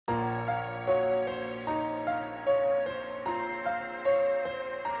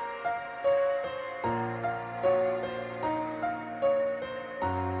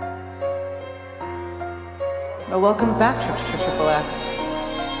Welcome back to Triple X.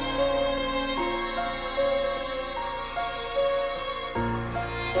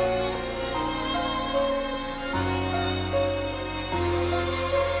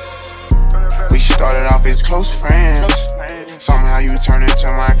 We started off as close friends. Somehow you turned into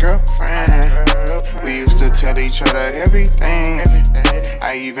my girlfriend. We used to tell each other everything.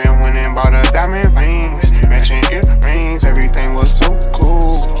 I even went and bought her diamond rings, matching earrings. Everything was so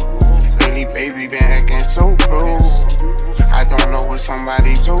cool. Lately, baby, been acting so rude. I don't know what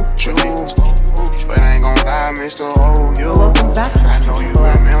somebody told you, but I ain't gon' lie, I miss to hold you. I know you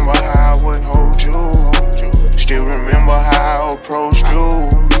remember how I would hold you. Still remember how I approached you.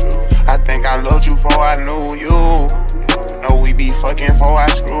 I think I loved you before I knew you. No, we be fucking before I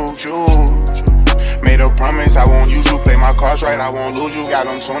screwed you. Made a promise I won't use you. Play my cards right, I won't lose you. Got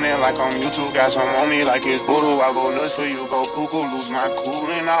them tuning like on YouTube. Got some on me like it's voodoo. I go nuts for you, go cuckoo, lose my cool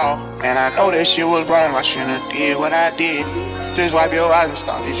and all. Man, I know that shit was wrong. I shouldn't have did what I did. Just wipe your eyes and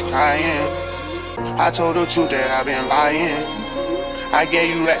stop this crying. I told the truth that I've been lying. I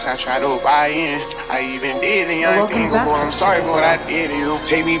gave you racks, I tried to buy in. I even did a young thing, but I'm sorry for what I did to you.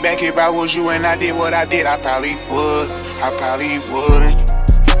 Take me back if I was you and I did what I did. I probably would, I probably wouldn't.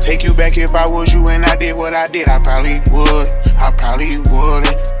 Take you back if I was you and I did what I did. I probably would, I probably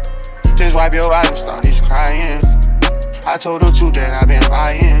wouldn't. Just wipe your eyes and start this crying. I told the truth that I've been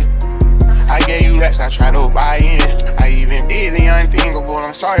lying. I gave you racks, I tried to buy in. I even did the unthinkable,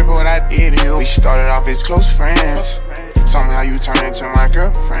 I'm sorry for what I did to you. We started off as close friends. Somehow you turned into my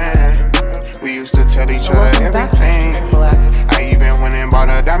girlfriend. We used to tell each other everything. I even went and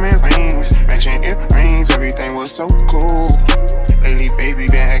bought her diamond rings, matching earrings. Everything was so cool. Lately, baby,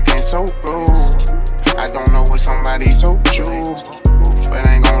 been acting so rude. I don't know what somebody told you, but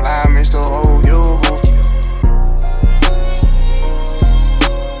I ain't gon' lie, I miss to hold you.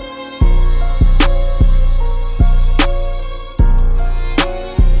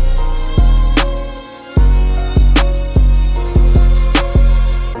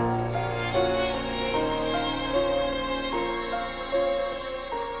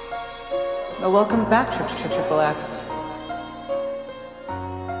 Welcome back to Triple X.